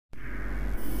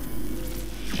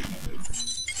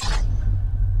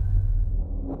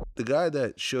the guy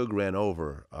that Suge ran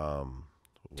over,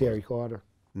 Terry Carter.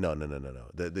 No.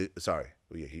 Sorry,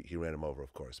 he ran him over,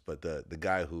 of course. But the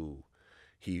guy who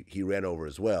he ran over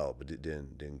as well, but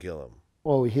didn't kill him.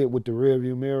 Oh, he hit with the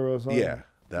rearview mirror or something. Yeah,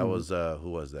 that was who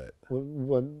was that?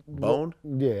 Bone?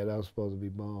 Yeah, that was supposed to be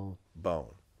Bone.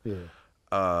 Bone.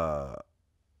 Yeah.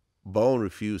 Bone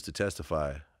refused to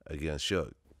testify against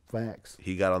Suge. Facts.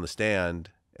 He got on the stand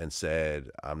and said,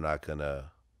 "I'm not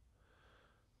gonna."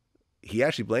 He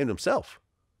actually blamed himself.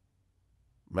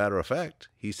 Matter of fact,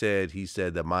 he said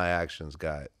that my actions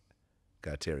got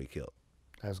Terry killed.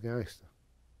 That's gangster.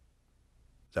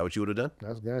 Is that what you would have done?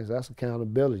 That's gangster. That's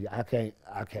accountability. I can't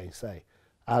say.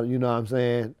 You know what I'm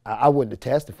saying? I wouldn't have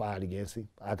testified against him.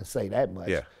 I can say that much.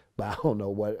 Yeah. But I don't know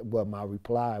what my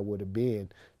reply would have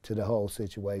been to the whole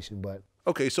situation. But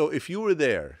okay, so if you were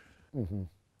there, mm-hmm.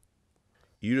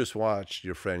 you just watched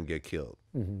your friend get killed,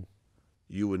 mm-hmm.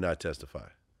 you would not testify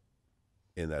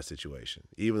in that situation,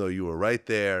 even though you were right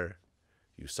there,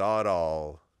 you saw it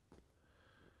all.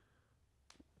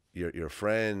 Your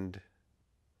friend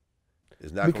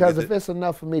is not because if it's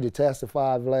enough for me to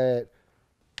testify, Vlad,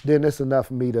 then it's enough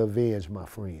for me to avenge my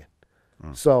friend.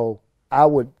 So I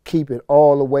would keep it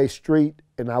all the way street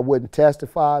and I wouldn't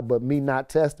testify, but me not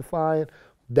testifying,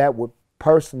 that would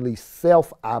personally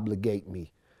self-obligate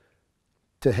me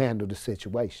to handle the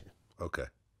situation. Okay.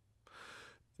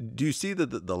 Do you see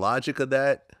that the logic of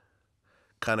that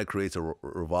kind of creates a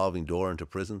revolving door into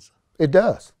prisons? It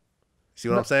does. See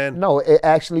what I'm saying? No, it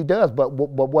actually does. But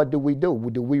what do?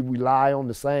 Do we rely on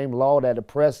the same law that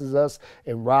oppresses us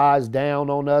and rides down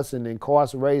on us and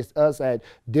incarcerates us at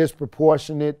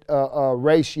disproportionate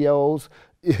ratios?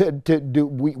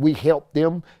 We help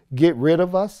them get rid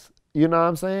of us? You know what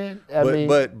I'm saying?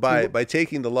 But by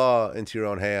taking the law into your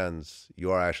own hands,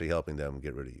 you are actually helping them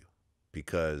get rid of you,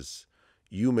 because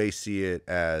you may see it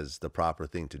as the proper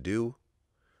thing to do,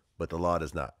 but the law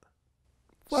does not.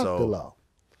 Fuck the law.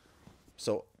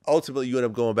 So ultimately, you end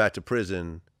up going back to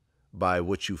prison by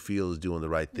what you feel is doing the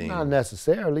right thing. Not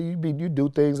necessarily. You do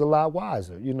things a lot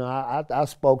wiser. You know, I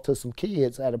spoke to some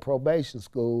kids at a probation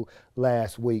school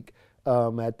last week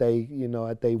at they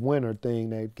winter thing.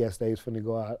 They guess they was finna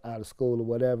go out of school or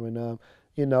whatever, and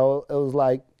it was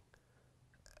like,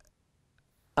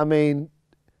 I mean,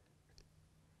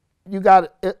 you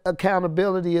got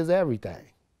accountability is everything.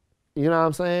 You know what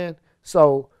I'm saying?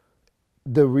 So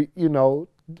the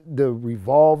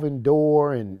revolving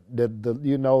door and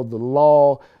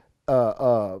the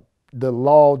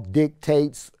law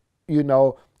dictates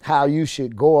how you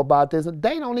should go about this.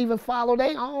 They don't even follow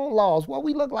their own laws. What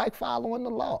we look like following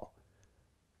the law?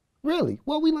 Really?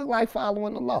 What we look like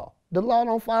following the law? The law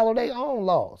don't follow their own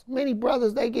laws. Many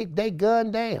brothers, they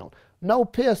gunned down. No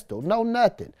pistol, no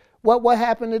nothing. What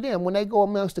happened to them when they go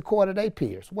amongst the court of their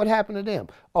peers? What happened to them?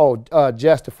 Oh,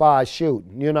 justified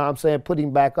shooting. You know what I'm saying?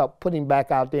 Putting back out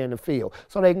there in the field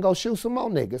so they can go shoot some more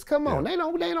niggas. Come on, they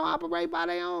don't operate by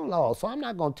their own laws. So I'm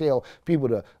not gonna tell people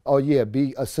to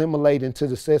be assimilate into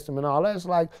the system and all that. It's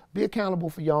like, be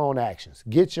accountable for your own actions.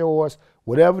 Get yours,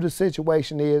 whatever the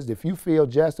situation is. If you feel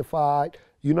justified,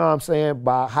 you know what I'm saying,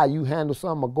 by how you handle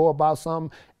something or go about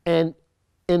something, and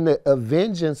in the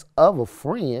vengeance of a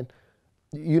friend,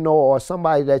 or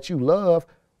somebody that you love,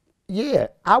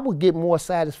 I would get more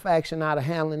satisfaction out of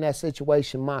handling that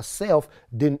situation myself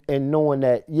and knowing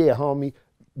that, homie,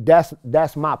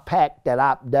 that's my pact that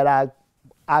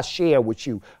I share with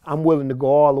you. I'm willing to go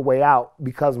all the way out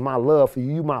because of my love for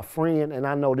you. You my friend, and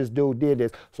I know this dude did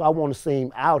this, so I want to see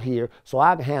him out here so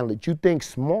I can handle it. You think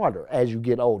smarter as you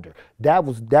get older.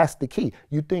 That's the key.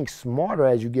 You think smarter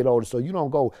as you get older, so you don't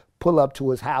go pull up to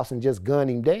his house and just gun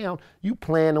him down. You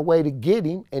plan a way to get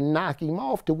him and knock him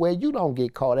off to where you don't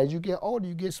get caught. As you get older,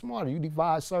 you get smarter. You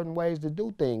devise certain ways to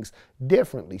do things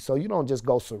differently. So you don't just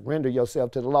go surrender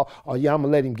yourself to the law. Oh yeah, I'm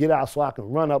gonna let him get out so I can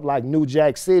run up like New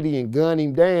Jack City and gun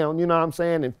him down, you know what I'm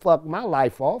saying, and fuck my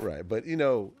life off. Right, but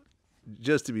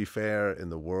just to be fair, in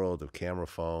the world of camera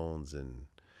phones and,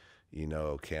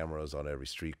 cameras on every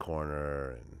street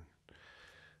corner and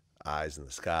eyes in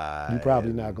the sky. You're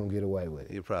probably not going to get away with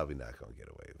it. You're probably not going to get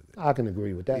away with it. I can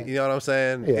agree with that. You know what I'm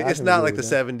saying? Yeah, it's not like the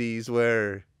 70s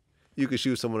where you could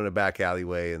shoot someone in a back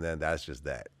alleyway and then that's just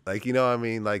that. Like, you know what I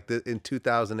mean? Like in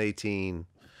 2018,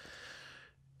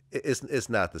 it's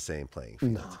not the same playing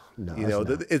field. No,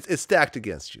 it's stacked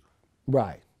against you.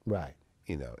 Right.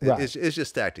 It's just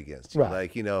stacked against you. Right.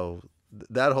 Like,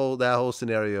 that whole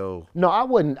scenario. No, I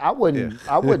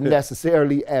wouldn't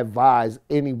necessarily advise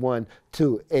anyone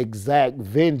to exact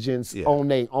vengeance on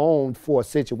their own for a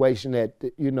situation that,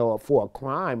 for a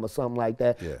crime or something like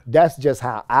that. Yeah. That's just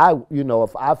how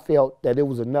if I felt that it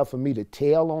was enough for me to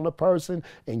tell on a person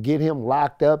and get him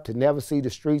locked up to never see the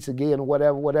streets again or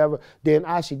whatever, then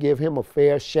I should give him a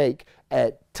fair shake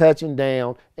at touching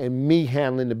down and me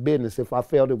handling the business if I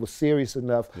felt it was serious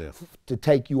enough to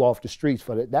take you off the streets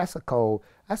for that. That's a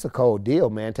cold deal,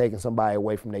 man, taking somebody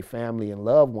away from their family and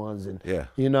loved ones and,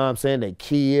 you know what I'm saying, their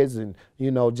kids and,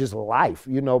 just life,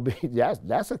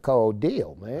 that's a cold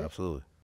deal, man. Absolutely.